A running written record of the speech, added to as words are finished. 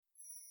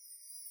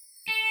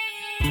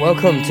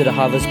Welcome to the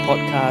Harvest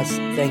Podcast.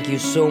 Thank you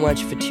so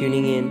much for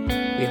tuning in.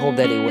 We hope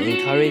that it will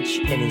encourage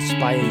and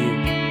inspire you.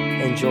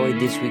 Enjoy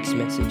this week's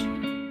message.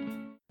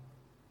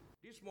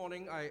 This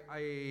morning,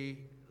 I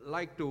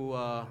like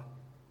to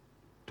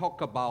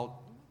talk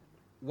about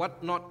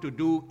what not to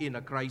do in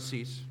a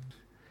crisis.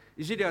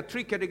 You see, there are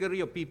three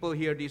categories of people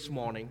here this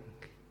morning.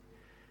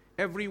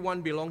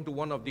 Everyone belongs to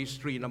one of these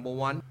three. Number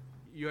one,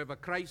 you have a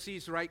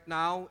crisis right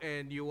now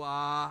and you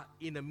are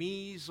in the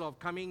midst of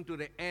coming to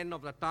the end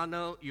of the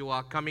tunnel. You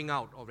are coming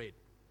out of it.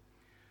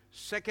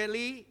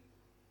 Secondly,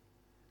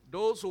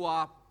 those who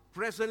are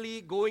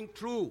presently going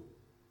through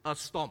a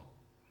storm.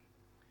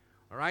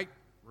 All right?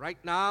 Right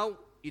now,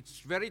 it's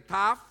very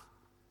tough.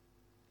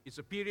 It's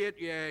a period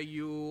where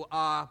you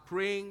are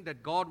praying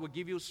that God will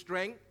give you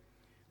strength.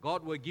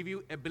 God will give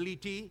you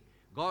ability.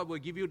 God will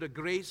give you the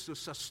grace to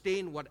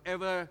sustain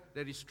whatever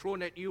that is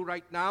thrown at you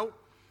right now.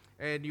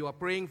 And you are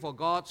praying for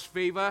God's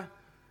favor.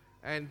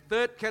 And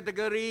third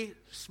category,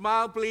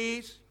 smile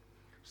please.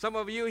 Some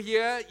of you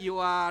here, you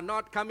are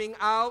not coming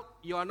out.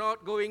 You are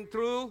not going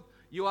through.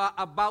 You are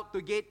about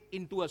to get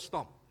into a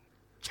storm.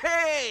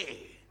 Che!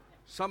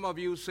 Some of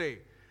you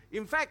say.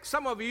 In fact,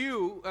 some of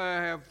you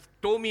have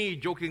told me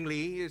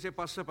jokingly, they say,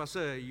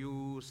 Pastor,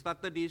 you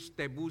started this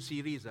taboo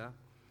series.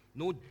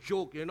 No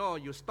joke,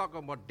 you talk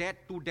about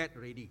that to that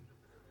already.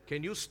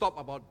 Can you stop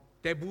about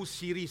taboo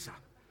series?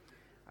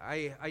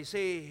 I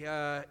say,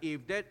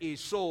 if that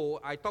is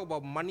so, I talk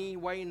about money,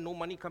 why no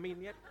money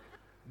coming yet?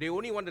 They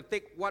only want to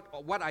take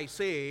what I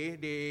say,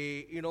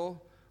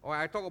 or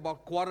I talk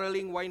about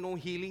quarreling, why no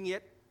healing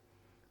yet?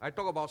 I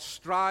talk about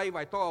strife,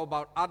 I talk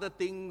about other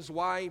things,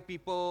 why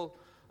people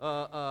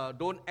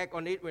don't act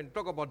on it. When I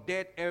talk about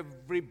that,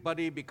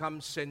 everybody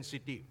becomes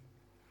sensitive.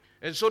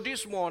 And so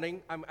this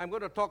morning, I'm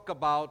going to talk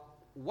about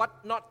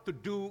what not to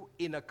do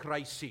in a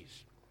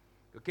crisis.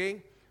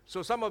 Okay?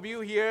 So some of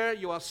you here,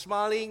 you are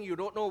smiling, you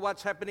don't know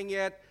what's happening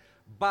yet.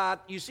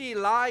 But you see,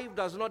 life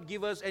does not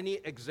give us any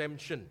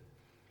exemption.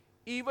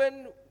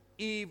 Even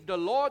if the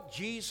Lord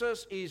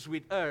Jesus is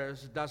with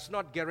us, does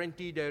not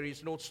guarantee there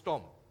is no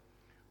storm.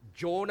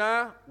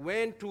 Jonah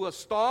went through a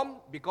storm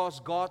because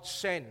God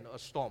sent a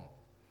storm.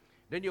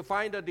 Then you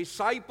find the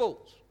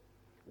disciples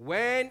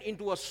went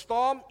into a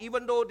storm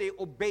even though they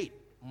obeyed.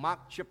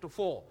 Mark chapter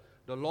 4.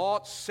 The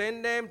Lord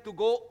sent them to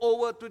go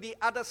over to the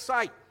other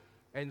side.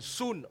 And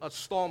soon a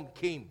storm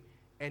came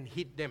and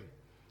hit them.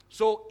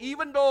 So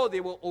even though they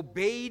were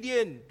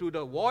obedient to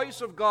the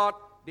voice of God,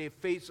 they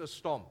faced a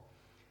storm.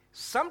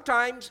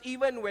 Sometimes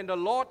even when the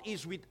Lord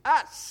is with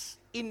us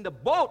in the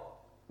boat,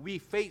 we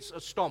face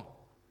a storm.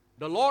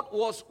 The Lord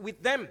was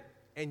with them,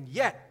 and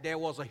yet there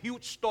was a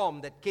huge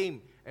storm that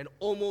came and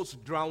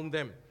almost drowned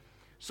them.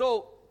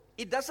 So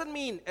it doesn't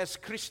mean as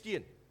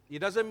Christian, it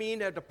doesn't mean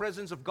that the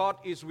presence of God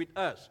is with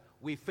us.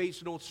 We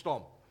face no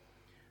storm.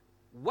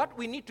 What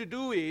we need to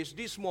do is,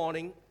 this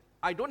morning,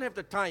 I don't have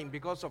the time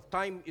because of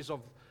time is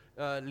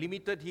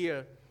limited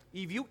here.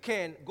 If you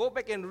can, go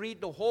back and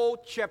read the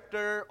whole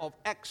chapter of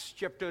Acts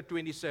chapter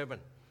 27.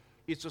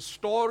 It's a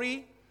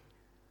story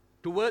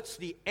towards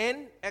the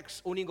end.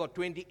 Acts only got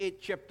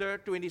 28, chapter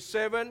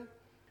 27.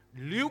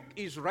 Luke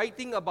is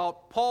writing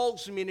about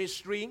Paul's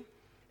ministry,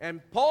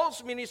 and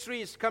Paul's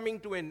ministry is coming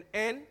to an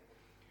end.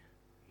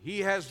 He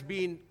has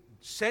been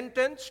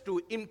sentenced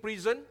to in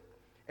prison,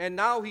 and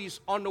now he's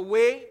on the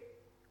way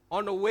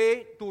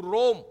to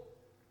Rome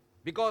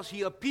because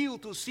he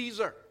appealed to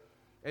Caesar.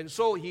 And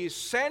so he is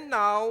sent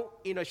now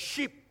in a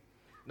ship.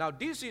 Now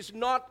this is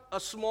not a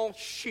small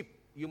ship.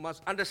 You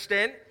must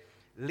understand.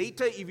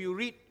 Later if you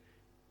read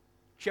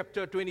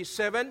chapter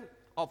 27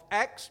 of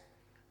Acts,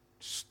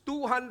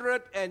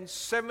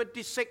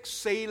 276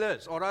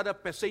 sailors or other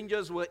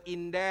passengers were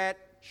in that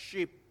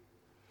ship.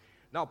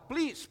 Now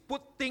please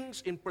put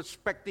things in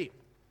perspective.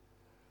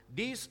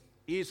 This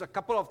is a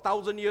couple of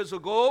thousand years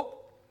ago.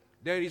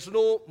 There is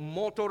no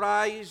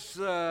motorized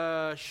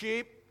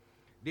ship.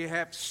 They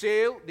have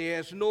sail.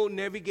 There's no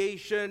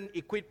navigation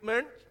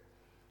equipment.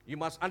 You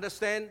must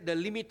understand the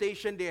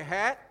limitation they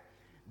had.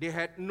 They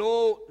had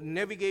no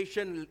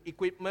navigation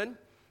equipment.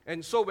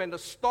 And so when the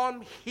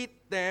storm hit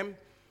them,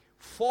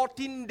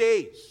 14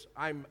 days,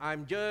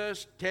 I'm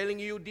just telling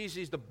you, this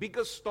is the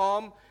biggest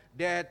storm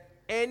that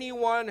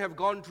anyone have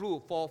gone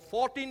through. For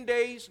 14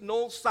 days,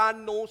 no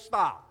sun, no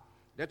star.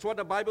 That's what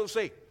the Bible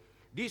says.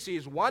 This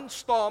is one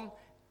storm.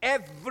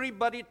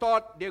 Everybody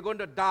thought they're going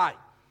to die.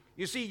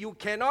 You see, you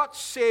cannot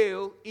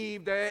sail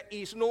if there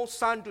is no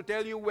sun to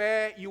tell you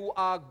where you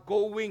are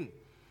going.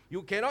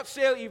 You cannot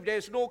sail if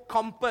there's no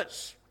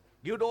compass.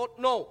 You don't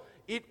know.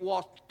 It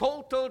was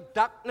total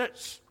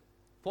darkness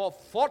for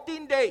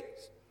 14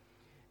 days.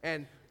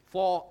 And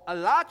for a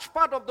large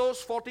part of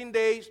those 14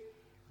 days,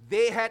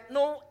 they had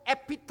no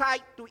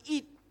appetite to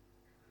eat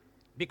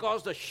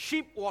because the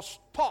ship was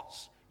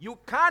tossed. You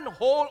can't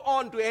hold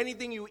on to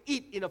anything you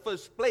eat in the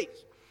first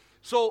place.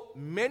 So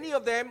many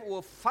of them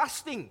were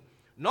fasting,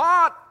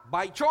 not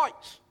by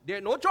choice. They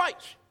had no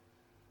choice.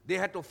 They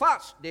had to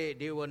fast.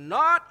 They were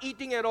not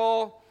eating at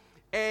all.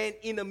 And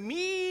in the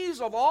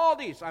midst of all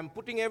this, I'm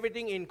putting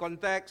everything in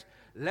context.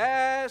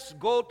 Let's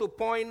go to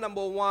point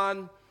number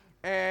one.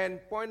 And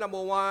point number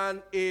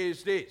one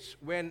is this.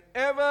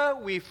 Whenever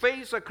we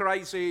face a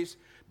crisis,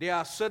 there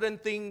are certain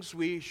things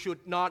we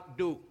should not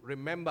do.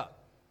 Remember,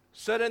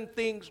 certain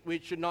things we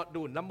should not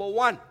do. Number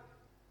one,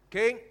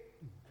 okay,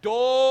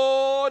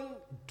 don't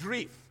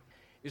drift.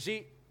 You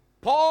see,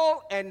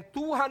 Paul and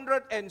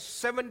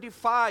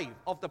 275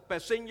 of the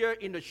passengers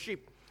in the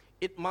ship,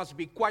 it must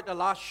be quite a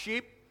large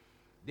ship.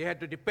 They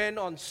had to depend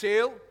on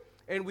sail.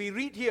 And we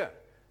read here,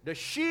 the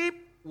ship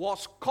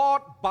was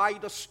caught by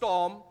the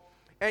storm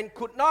and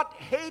could not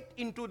head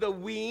into the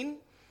wind,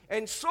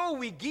 and so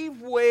we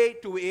give way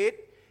to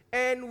it,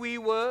 and we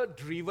were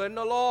driven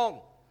along.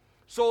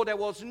 So there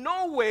was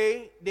no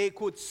way they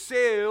could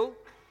sail,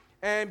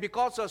 and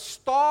because the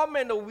storm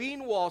and the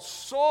wind was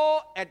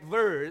so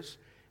adverse,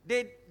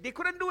 they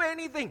couldn't do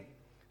anything.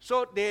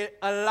 So they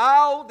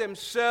allowed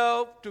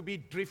themselves to be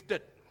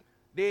drifted.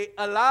 They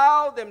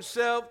allowed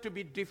themselves to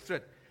be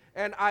drifted.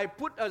 And I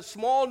put a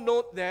small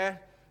note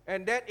there,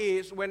 and that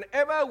is,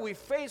 whenever we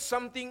face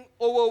something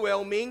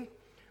overwhelming,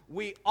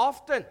 we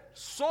often,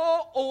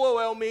 so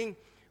overwhelming,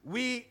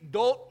 we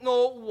don't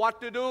know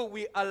what to do.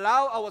 We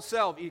allow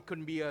ourselves, it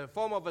can be a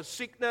form of a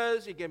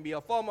sickness, it can be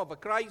a form of a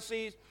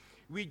crisis.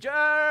 We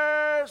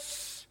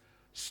just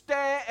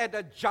stare at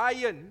a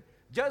giant,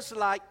 just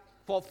like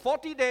for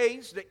 40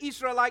 days, the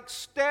Israelites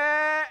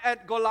stare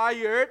at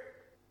Goliath,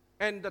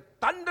 and the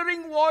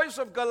thundering voice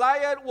of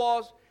Goliath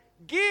was,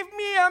 "Give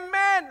me a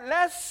man,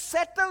 let's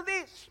settle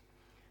this."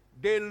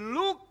 They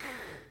look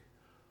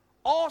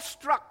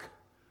awestruck,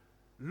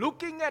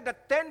 looking at the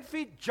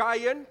 10-foot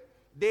giant.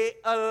 They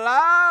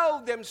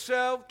allow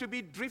themselves to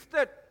be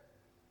drifted.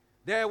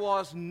 There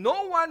was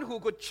no one who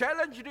could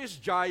challenge this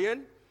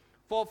giant.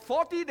 For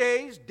 40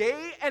 days,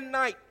 day and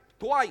night,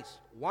 twice,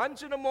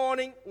 once in the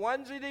morning,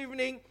 once in the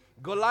evening,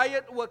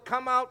 Goliath would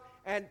come out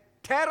and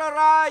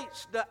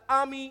terrorize the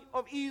army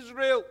of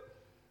Israel.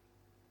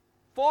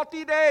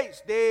 40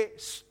 days, they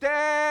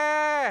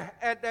stare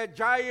at the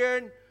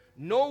giant,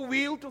 no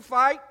will to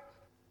fight,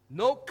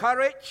 no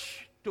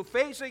courage to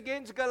face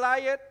against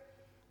Goliath.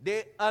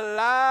 They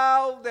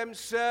allow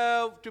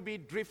themselves to be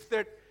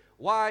drifted.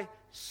 Why?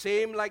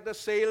 Same like the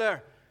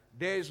sailor.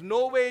 There is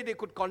no way they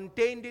could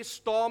contain this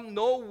storm,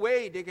 no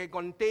way they can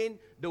contain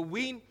the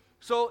wind,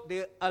 so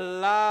they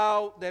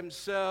allow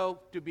themselves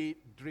to be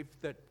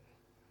drifted.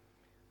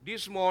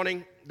 This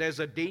morning, there's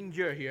a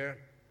danger here.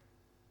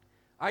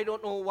 I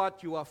don't know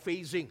what you are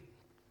facing.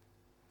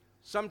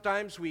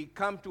 Sometimes we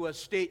come to a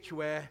stage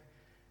where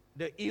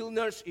the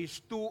illness is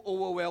too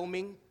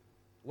overwhelming.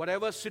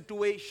 Whatever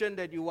situation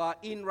that you are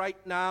in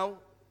right now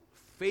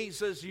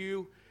faces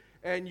you,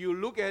 and you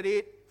look at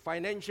it,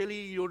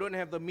 financially you don't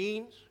have the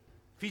means,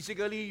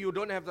 physically you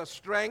don't have the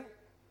strength.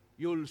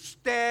 You'll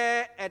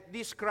stare at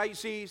this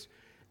crisis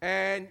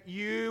and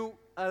you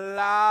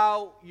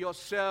allow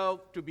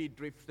yourself to be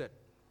drifted.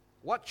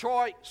 What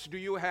choice do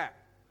you have?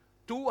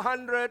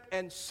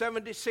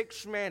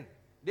 276 men,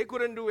 they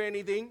couldn't do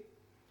anything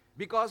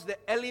because the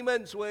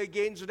elements were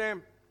against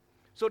them.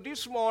 So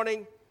this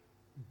morning,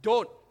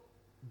 don't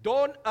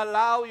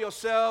allow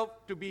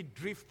yourself to be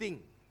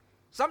drifting.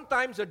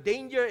 Sometimes the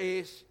danger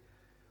is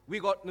we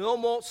got no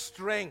more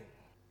strength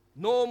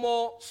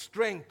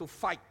to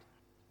fight.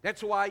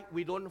 That's why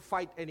we don't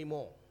fight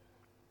anymore.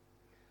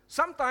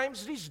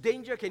 Sometimes this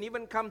danger can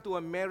even come to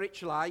a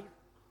marriage life.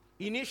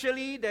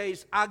 Initially, there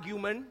is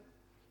argument.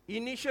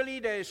 Initially,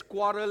 there is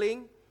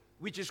quarreling,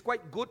 which is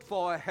quite good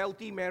for a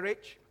healthy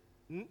marriage.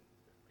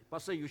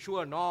 Pastor, you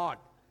sure not?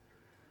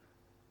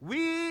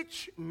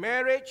 Which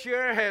marriage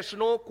here has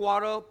no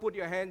quarrel? Put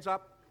your hands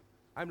up.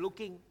 I'm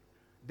looking.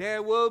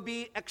 There will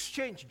be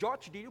exchange.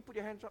 George, did you put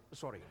your hands up?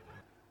 Sorry.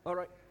 All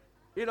right.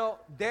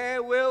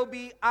 There will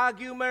be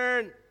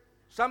argument.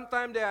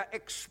 Sometimes there are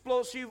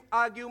explosive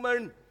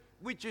argument,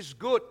 which is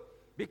good.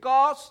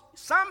 Because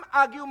some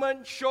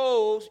argument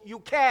shows you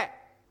care.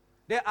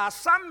 There are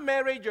some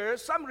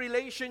marriages, some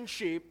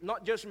relationship,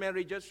 not just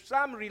marriages,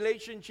 some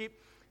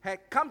relationship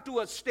had come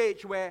to a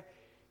stage where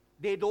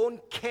they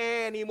don't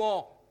care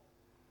anymore.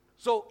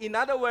 So, in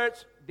other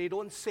words, they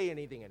don't say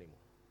anything anymore.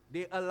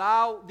 They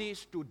allow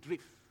this to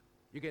drift.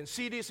 You can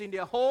see this in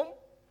their home.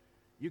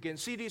 You can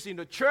see this in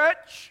the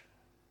church.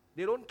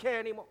 They don't care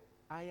anymore.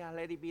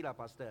 Let it be,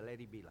 Pastor,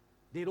 let it be.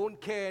 They don't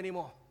care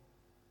anymore.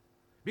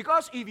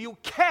 Because if you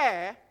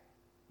care,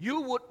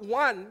 you would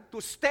want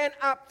to stand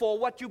up for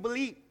what you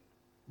believe.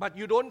 But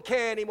you don't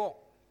care anymore.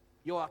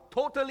 You are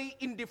totally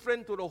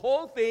indifferent to the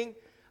whole thing.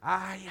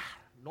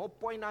 No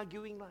point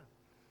arguing.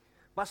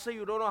 Pastor,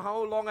 you don't know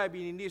how long I've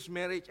been in this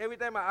marriage. Every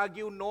time I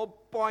argue, no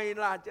point.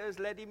 Just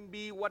let him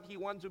be what he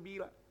wants to be.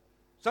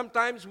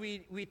 Sometimes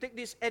we take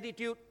this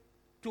attitude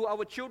to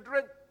our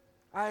children.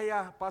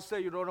 Pastor,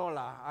 you don't know.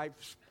 I've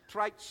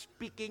tried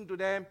speaking to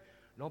them.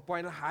 No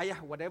point.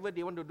 Whatever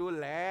they want to do,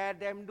 let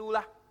them do.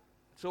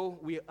 So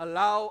we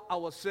allow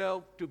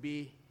ourselves to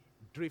be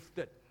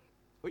drifted.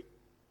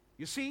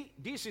 You see,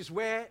 this is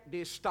where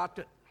they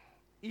started.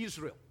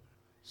 Israel,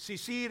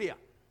 Caesarea.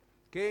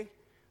 Okay?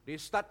 They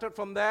started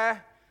from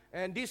there,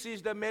 and this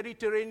is the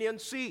Mediterranean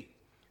Sea.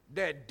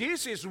 That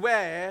this is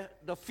where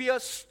the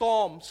fierce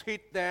storms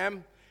hit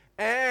them,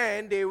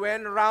 and they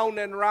went round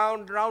and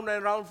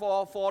round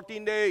for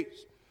 14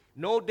 days.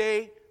 No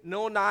day,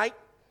 no night.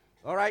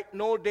 All right,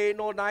 no day,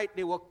 no night.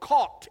 They were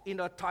caught in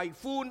a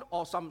typhoon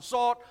of some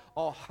sort,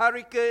 or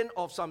hurricane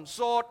of some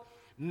sort.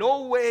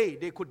 No way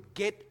they could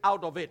get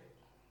out of it.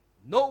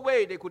 No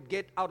way they could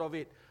get out of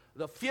it.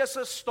 The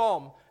fiercest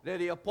storm that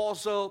the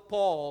Apostle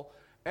Paul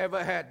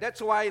ever had.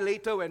 That's why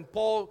later when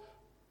Paul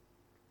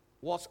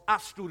was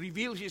asked to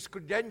reveal his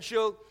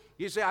credential,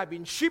 he said, I've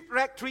been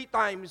shipwrecked 3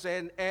 times,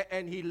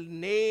 and he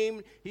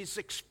named his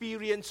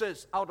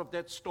experiences out of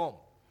that storm.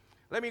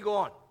 Let me go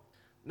on.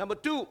 Number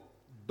 2,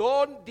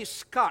 don't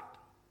discard.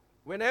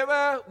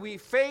 Whenever we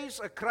face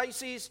a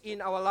crisis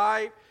in our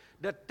life,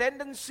 the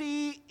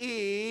tendency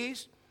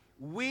is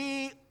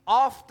we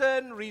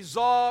often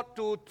resort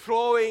to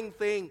throwing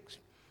things.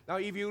 Now,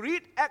 if you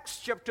read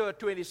Acts chapter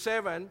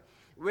 27,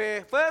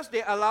 where first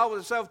they allow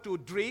themselves to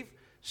drift,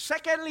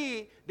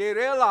 secondly, they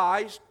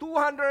realized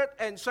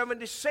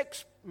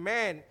 276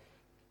 men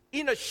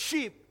in a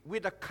ship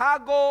with a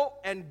cargo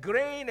and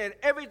grain and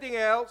everything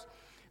else.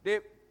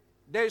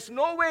 There's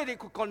no way they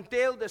could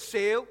contain the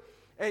sail,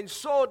 and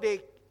so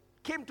they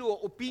came to an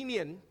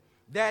opinion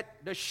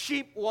that the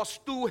ship was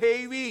too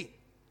heavy.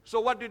 So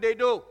what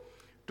do?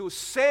 To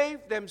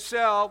save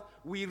themselves,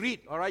 we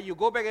read, all right, you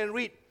go back and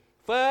read.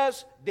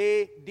 First,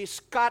 they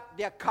discard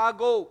their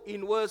cargo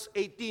in verse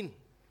 18.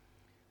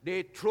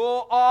 They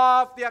throw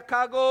off their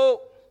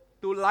cargo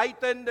to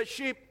lighten the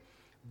ship.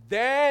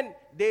 Then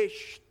they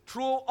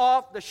threw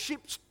off the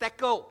ship's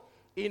tackle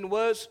in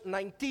verse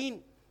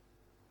 19.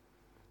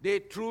 They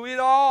threw it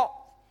off.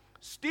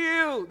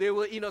 Still, they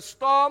were in a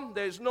storm.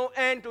 There's no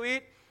end to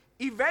it.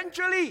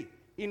 Eventually,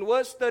 in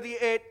verse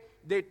 38,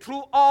 they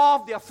threw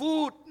off their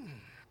food.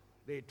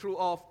 They threw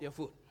off their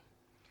food.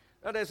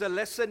 Now, there's a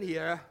lesson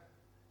here,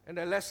 and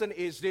the lesson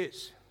is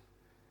this.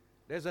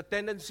 There's a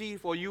tendency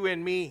for you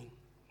and me,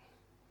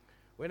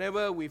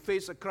 whenever we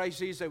face a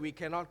crisis that we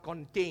cannot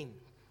contain,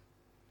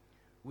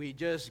 we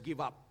just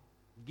give up.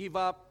 Give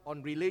up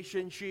on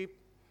relationship,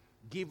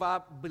 give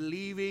up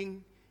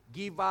believing,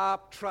 give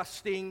up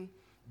trusting,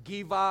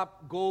 give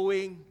up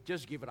going,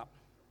 just give it up.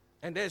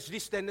 And there's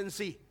this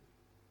tendency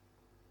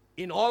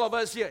in all of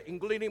us here,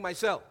 including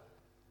myself.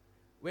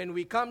 When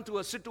we come to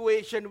a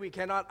situation we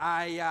cannot,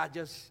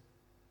 just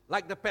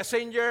like the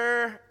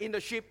passenger in the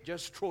ship,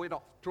 just throw it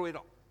off.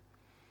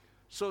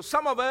 So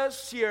some of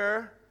us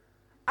here,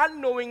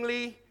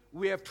 unknowingly,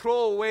 we have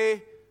thrown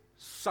away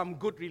some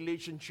good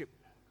relationship.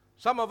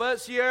 Some of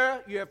us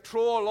here, you have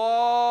thrown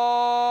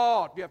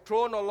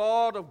a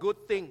lot of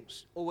good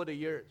things over the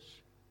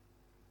years.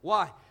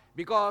 Why?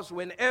 Because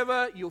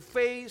whenever you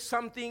face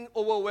something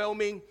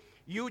overwhelming,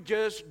 you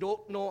just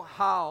don't know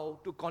how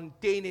to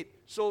contain it.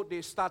 So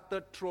they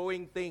started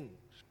throwing things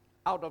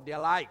out of their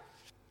life,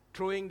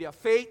 throwing their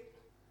faith,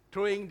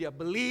 throwing their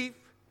belief,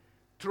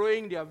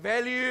 throwing their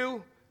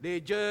value.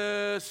 They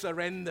just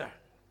surrender.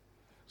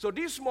 So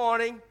this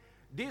morning,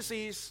 this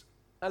is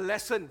a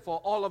lesson for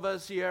all of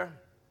us here.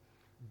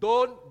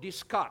 Don't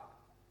discard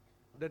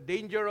the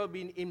danger of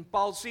being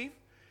impulsive.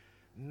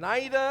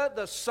 Neither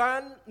the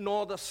sun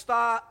nor the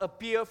star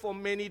appear for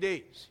many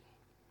days.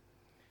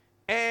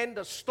 And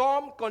the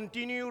storm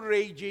continued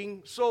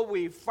raging, so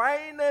we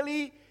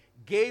finally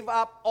gave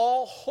up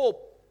all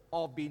hope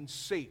of being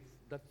saved.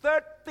 The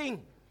third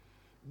thing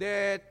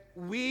that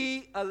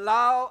we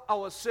allow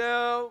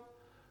ourselves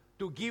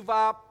to give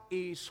up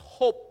is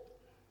hope.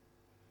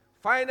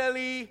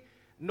 Finally,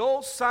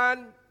 no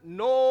sun,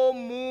 no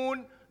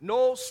moon,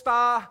 no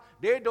star.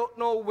 They don't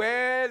know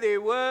where they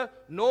were.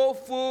 No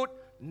food,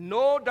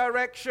 no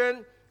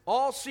direction.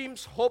 All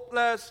seems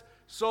hopeless.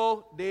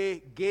 So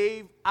they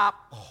gave up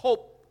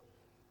hope.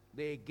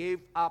 They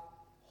gave up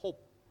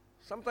hope.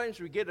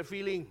 Sometimes we get a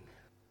feeling,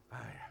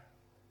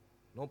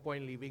 no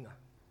point living.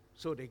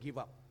 So they give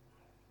up.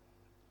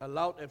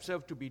 Allowed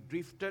themselves to be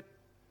drifted.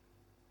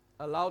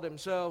 Allowed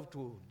themselves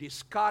to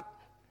discard.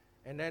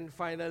 And then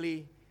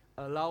finally,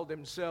 allow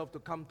themselves to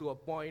come to a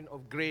point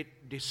of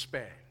great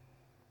despair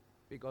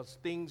because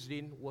things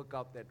didn't work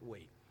out that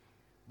way.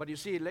 But you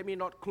see, let me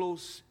not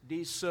close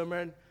this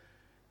sermon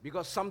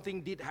because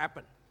something did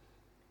happen.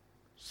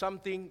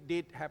 Something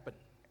did happen.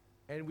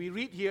 And we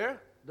read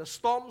here, the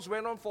storms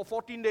went on for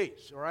 14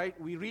 days, right?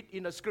 We read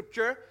in the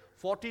scripture,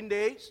 14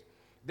 days.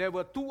 There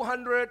were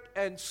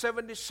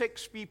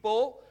 276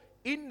 people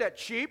in that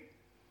ship.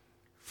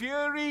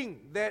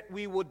 Fearing that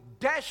we would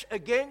dash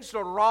against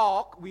a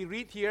rock, we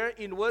read here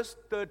in verse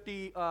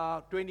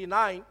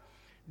 29,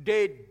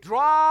 they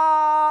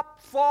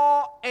dropped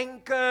 4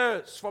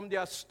 anchors from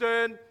their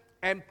stern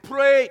and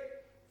prayed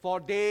for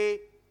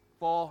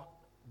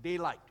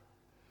daylight.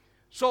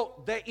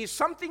 So there is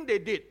something they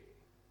did.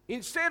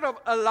 Instead of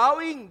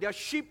allowing their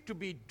ship to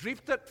be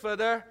drifted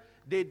further,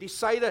 they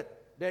decided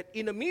that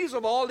in the midst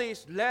of all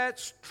this,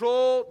 let's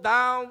throw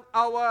down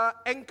our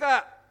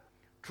anchor.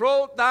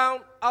 Throw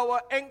down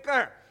our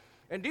anchor.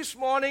 And this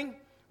morning,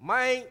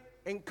 my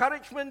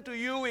encouragement to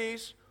you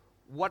is,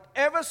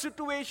 whatever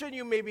situation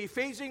you may be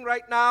facing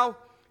right now,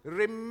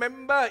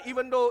 remember,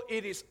 even though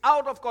it is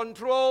out of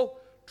control,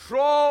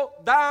 throw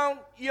down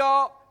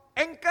your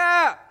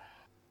anchor.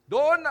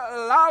 Don't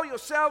allow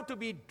yourself to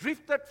be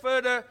drifted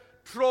further.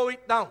 Throw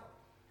it down.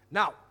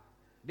 Now,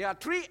 there are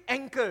 3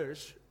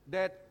 anchors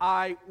that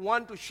I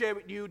want to share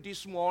with you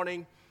this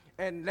morning,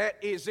 and that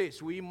is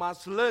this. We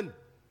must learn,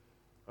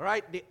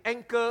 right, the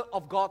anchor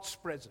of God's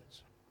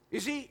presence. You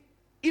see,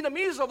 in the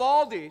midst of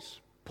all this,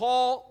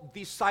 Paul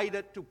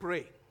decided to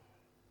pray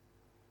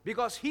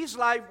because his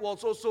life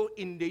was also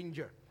in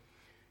danger.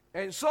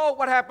 And so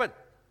what happened?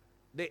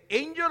 The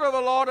angel of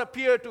the Lord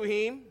appeared to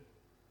him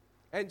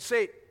and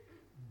said,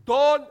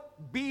 "Don't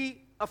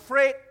be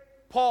afraid,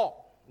 Paul."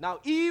 Now,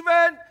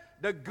 even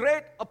the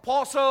great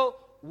apostle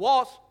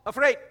was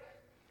afraid.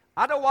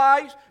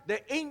 Otherwise,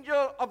 the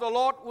angel of the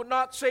Lord would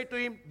not say to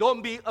him,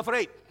 "Don't be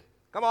afraid."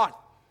 Come on.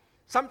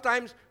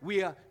 Sometimes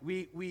we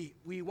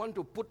want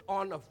to put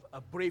on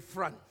a brave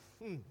front.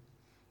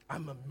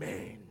 I'm a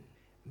man.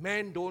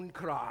 Man don't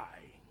cry.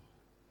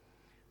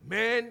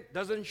 Man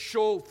doesn't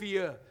show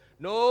fear.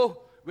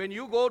 No, when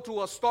you go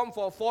to a storm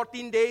for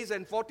 14 days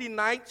and 14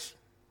 nights,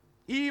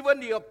 even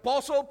the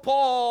apostle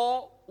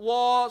Paul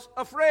was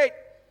afraid.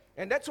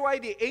 And that's why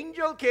the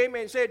angel came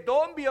and said,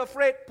 "Don't be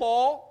afraid,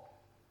 Paul,"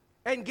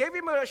 and gave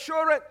him an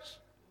assurance.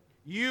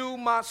 You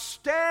must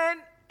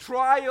stand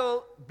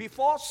trial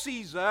before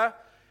Caesar,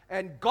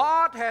 and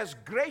God has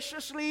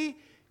graciously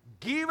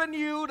given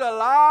you the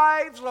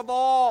lives of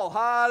all.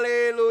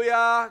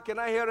 Hallelujah. Can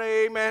I hear an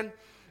amen?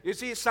 You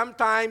see,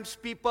 sometimes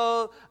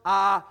people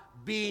are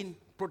being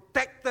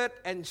protected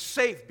and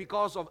safe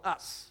because of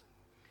us.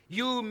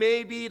 You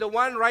may be the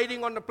one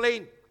riding on the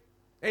plane,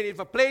 and if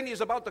a plane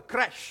is about to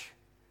crash,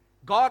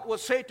 God will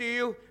say to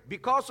you,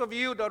 because of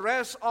you, the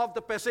rest of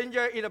the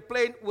passenger in the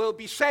plane will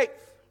be safe.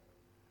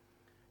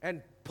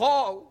 And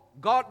Paul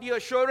got the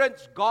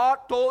assurance.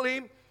 God told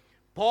him,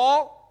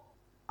 "Paul,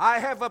 I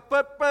have a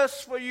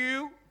purpose for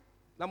you,"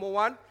 number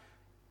one.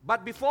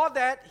 But before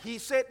that, he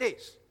said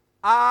this,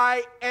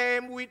 "I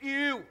am with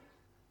you."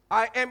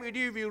 I am with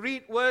you. If you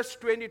read verse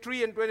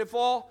 23 and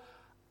 24,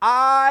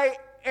 I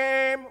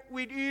am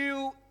with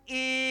you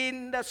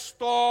in the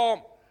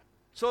storm.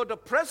 So the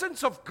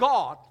presence of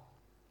God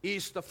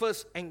is the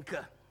first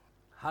anchor.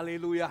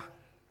 Hallelujah.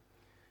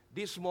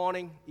 This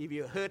morning, if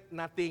you heard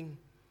nothing,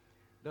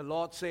 the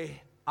Lord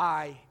say,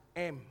 "I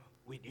am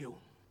with you."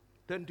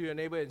 Turn to your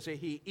neighbor and say,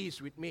 "He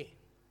is with me."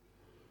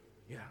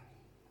 Yeah,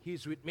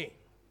 He's with me.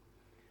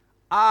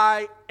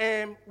 I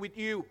am with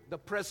you, the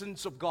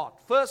presence of God.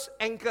 First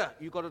anchor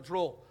you got to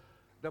throw.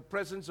 The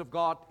presence of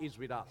God is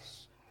with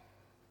us.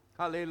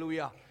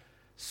 Hallelujah.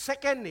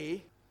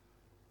 Secondly,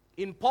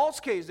 in Paul's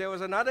case, there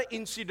was another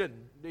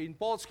incident. In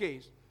Paul's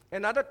case,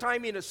 another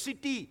time in the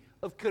city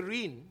of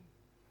Corinth,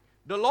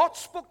 the Lord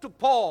spoke to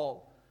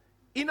Paul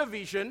in a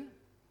vision,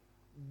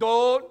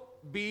 "Don't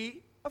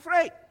be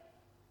afraid."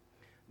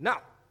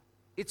 Now,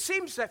 it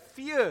seems that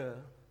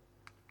fear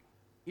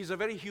is a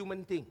very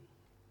human thing.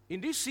 In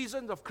this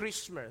season of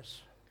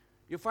Christmas,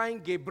 you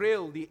find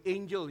Gabriel, the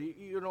angel.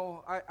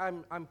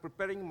 I'm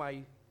preparing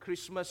my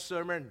Christmas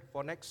sermon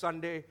for next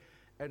Sunday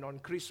and on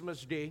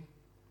Christmas Day.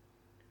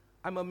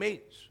 I'm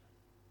amazed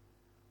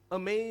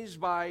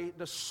by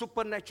the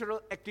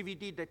supernatural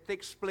activity that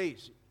takes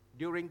place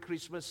during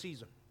Christmas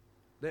season.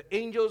 The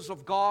angels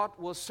of God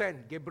will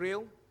send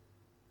Gabriel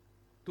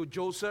to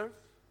Joseph,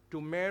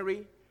 to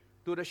Mary,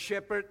 to the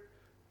shepherd,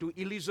 to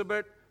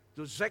Elizabeth,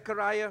 to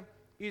Zechariah.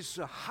 Is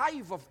a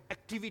hive of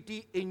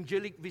activity,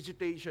 angelic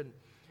visitation.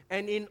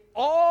 And in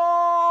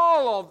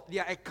all of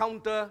their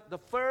encounter, the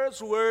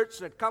first words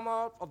that come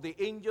out of the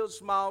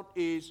angel's mouth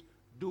is,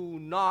 "Do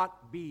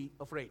not be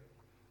afraid."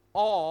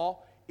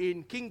 Or,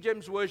 in King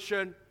James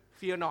Version,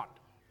 "Fear not."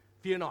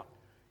 Fear not.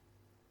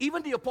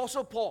 Even the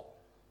Apostle Paul,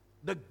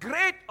 the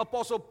great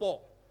Apostle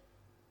Paul,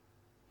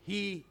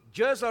 he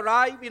just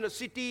arrived in the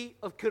city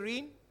of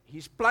Corinth.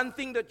 He's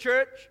planting the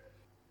church.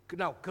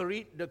 Now,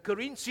 the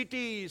Corinth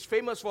city is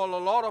famous for a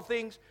lot of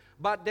things,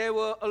 but there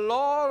were a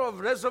lot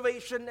of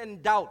reservation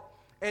and doubt.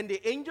 And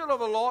the angel of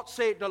the Lord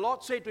said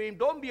to him,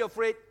 "Don't be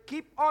afraid,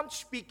 keep on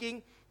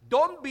speaking,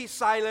 don't be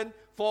silent,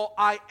 for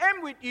I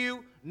am with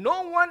you.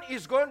 No one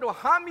is going to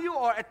harm you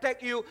or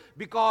attack you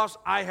because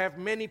I have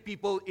many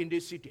people in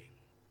this city."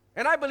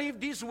 And I believe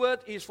this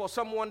word is for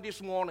someone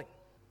this morning.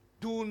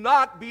 Do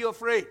not be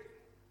afraid.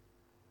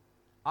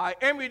 I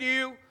am with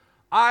you.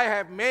 I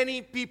have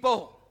many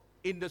people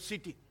in the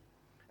city.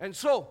 And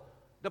so,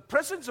 the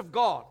presence of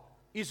God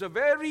is a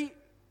very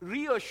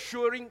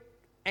reassuring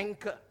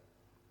anchor.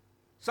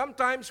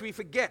 Sometimes we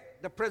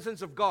forget the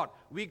presence of God.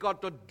 We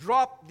got to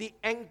drop the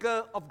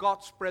anchor of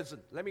God's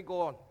presence. Let me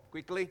go on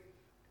quickly.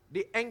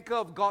 The anchor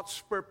of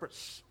God's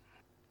purpose.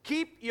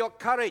 Keep your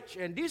courage.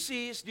 And this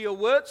is the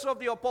words of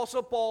the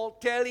Apostle Paul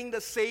telling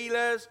the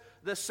sailors,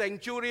 the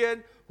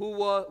centurion who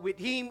were with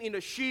him in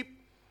the ship.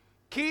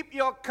 Keep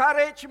your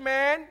courage,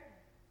 man.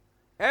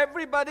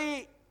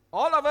 Everybody,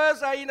 all of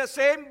us are in the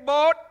same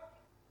boat,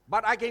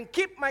 but I can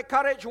keep my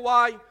courage.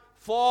 Why?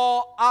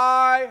 For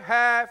I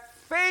have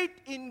faith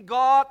in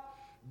God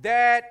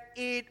that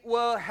it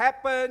will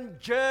happen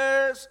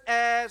just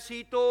as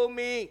He told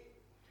me.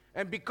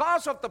 And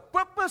because of the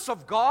purpose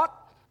of God,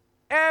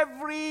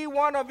 every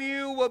one of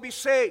you will be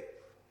saved.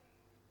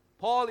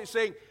 Paul is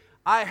saying,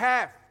 I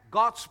have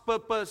God's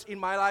purpose in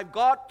my life.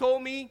 God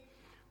told me,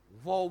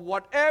 for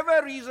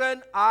whatever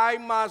reason, I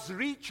must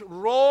reach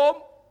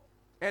Rome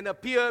and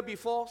appear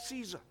before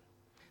Caesar.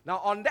 Now,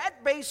 on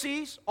that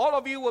basis, all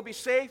of you will be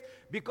saved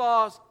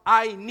because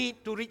I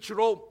need to reach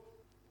Rome.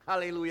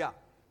 Hallelujah.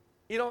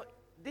 You know,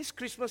 this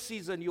Christmas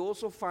season, you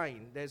also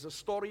find there's a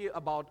story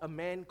about a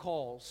man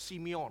called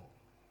Simeon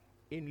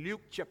in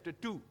Luke chapter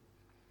 2.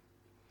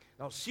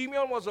 Now,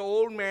 Simeon was an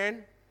old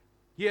man.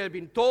 He had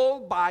been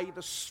told by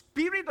the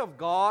Spirit of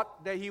God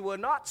that he will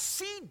not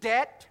see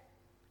death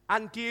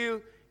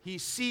until he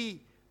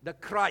see the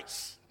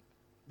Christ.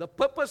 The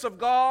purpose of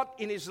God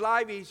in his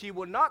life is he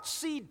will not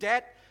see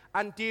death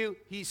until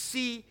he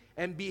see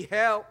and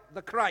beheld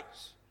the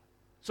Christ.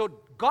 So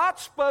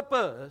God's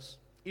purpose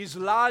is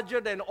larger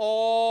than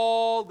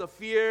all the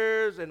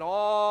fears and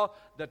all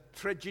the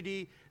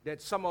tragedy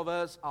that some of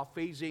us are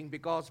facing,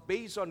 because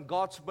based on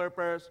God's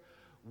purpose,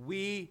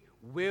 we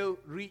will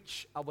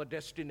reach our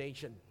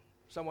destination.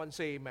 Someone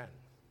say amen.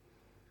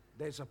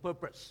 There's a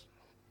purpose.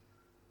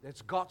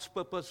 That's God's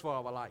purpose for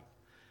our life.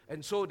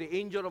 And so the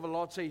angel of the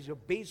Lord says,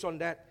 based on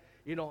that,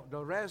 the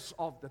rest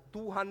of the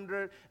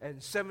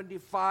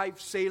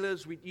 275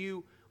 sailors with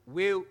you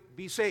will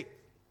be saved.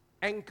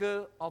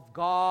 Anchor of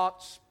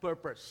God's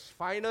purpose.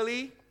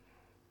 Finally,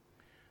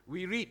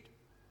 we read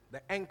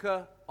the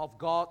anchor of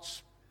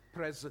God's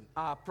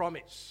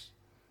promise.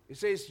 It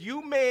says,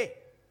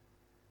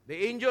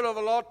 the angel of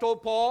the Lord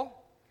told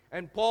Paul,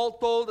 and Paul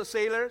told the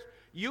sailors,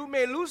 you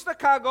may lose the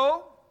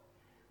cargo,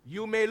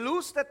 you may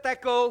lose the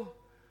tackle,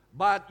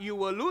 but you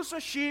will lose a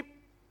ship,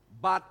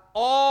 but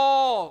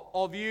all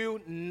of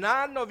you,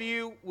 none of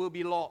you will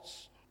be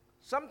lost.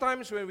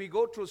 Sometimes when we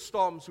go through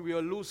storms, we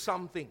will lose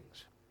some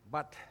things,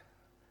 but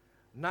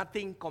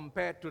nothing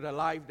compared to the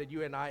life that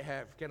you and I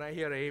have. Can I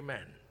hear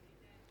amen?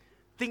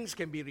 Things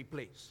can be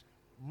replaced.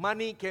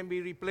 Money can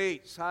be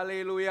replaced.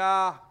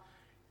 Hallelujah.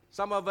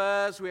 Some of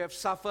us, we have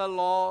suffered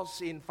loss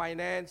in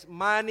finance.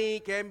 Money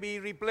can be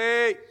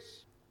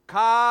replaced.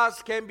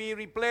 Cars can be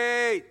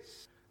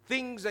replaced.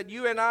 Things that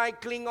you and I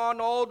cling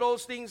on, all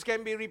those things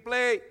can be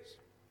replaced.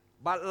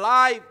 But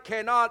life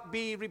cannot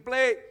be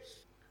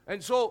replaced.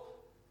 And so,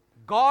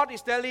 God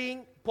is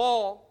telling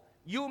Paul,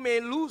 you may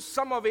lose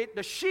some of it.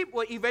 The ship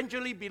will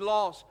eventually be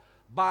lost.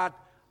 But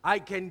I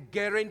can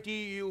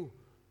guarantee you,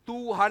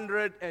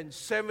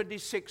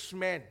 276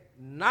 men,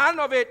 none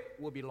of it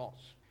will be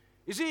lost.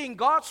 You see, in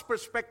God's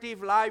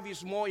perspective, life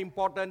is more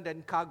important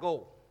than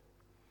cargo.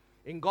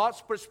 In God's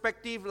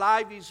perspective,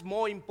 life is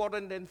more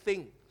important than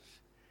things.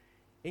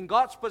 In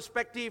God's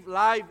perspective,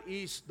 life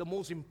is the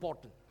most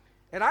important.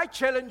 And I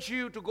challenge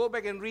you to go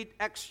back and read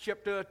Acts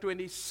chapter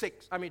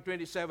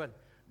 27.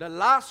 The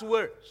last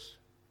words.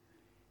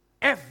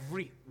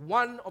 Every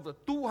one of the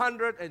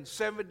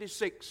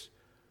 276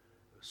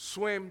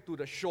 swam to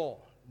the shore.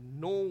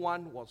 No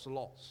one was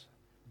lost.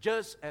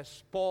 Just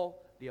as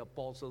Paul the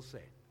apostle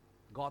said.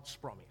 God's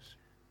promise.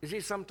 You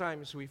see,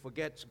 sometimes we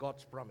forget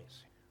God's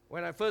promise.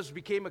 When I first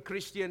became a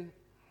Christian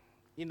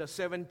in the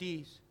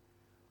 70s,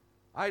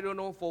 I don't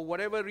know, for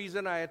whatever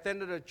reason, I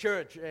attended a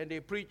church and they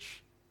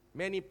preach,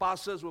 many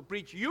pastors will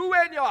preach, you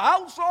and your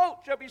household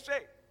shall be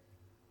saved.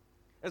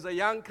 As a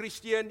young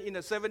Christian in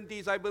the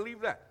 70s, I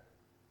believe that.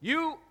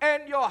 You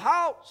and your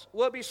house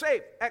will be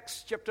saved.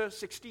 Acts chapter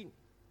 16.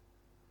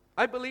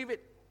 I believe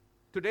it.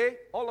 Today,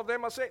 all of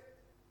them are saved.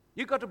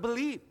 You got to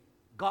believe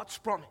God's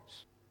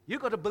promise. You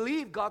got to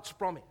believe God's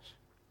promise.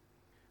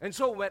 And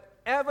so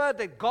whatever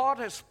that God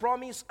has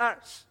promised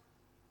us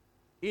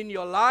in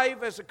your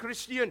life as a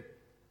Christian,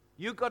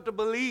 you got to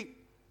believe.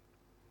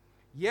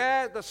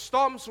 Yeah, the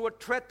storms will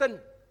threaten.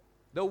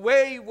 The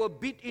wave will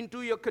beat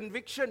into your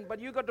conviction. But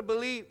you got to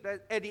believe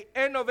that at the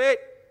end of it,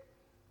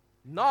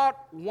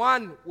 not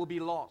one will be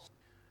lost.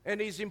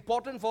 And it's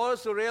important for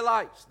us to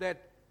realize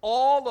that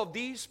all of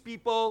these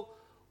people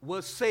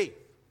were saved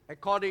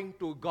according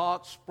to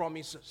God's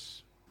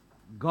promises.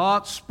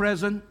 God's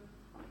presence,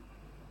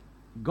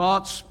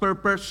 God's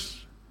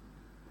purpose,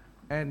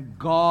 and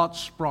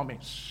God's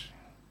promise.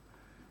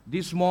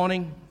 This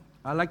morning,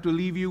 I'd like to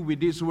leave you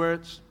with these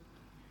words,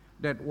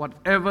 that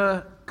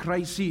whatever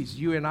crisis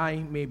you and I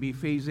may be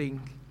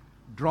facing,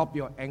 drop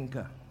your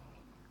anchor.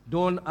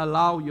 Don't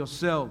allow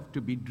yourself to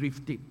be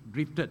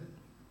drifted.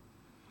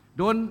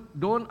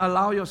 Don't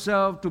allow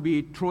yourself to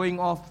be throwing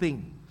off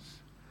things.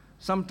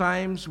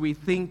 Sometimes we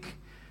think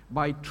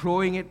by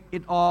throwing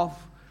it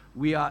off,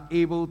 we are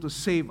able to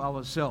save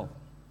ourselves.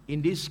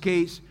 In this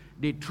case,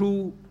 they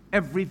threw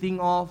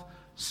everything off.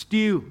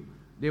 Still,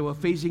 they were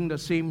facing the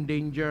same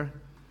danger.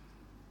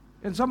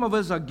 And some of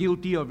us are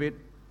guilty of it.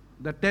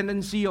 The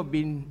tendency of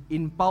being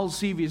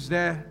impulsive is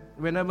there.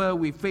 Whenever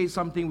we face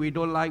something we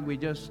don't like, we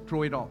just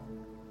throw it off.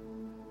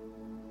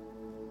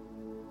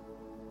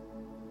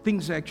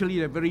 Things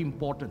actually are very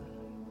important.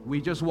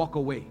 We just walk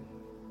away.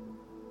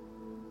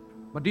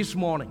 But this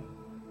morning,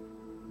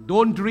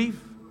 don't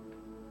drift,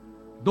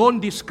 don't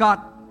discard,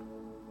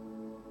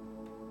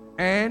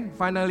 and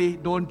finally,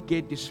 don't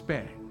get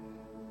despair.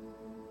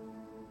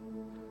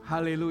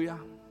 Hallelujah.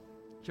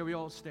 Shall we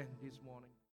all stand this morning?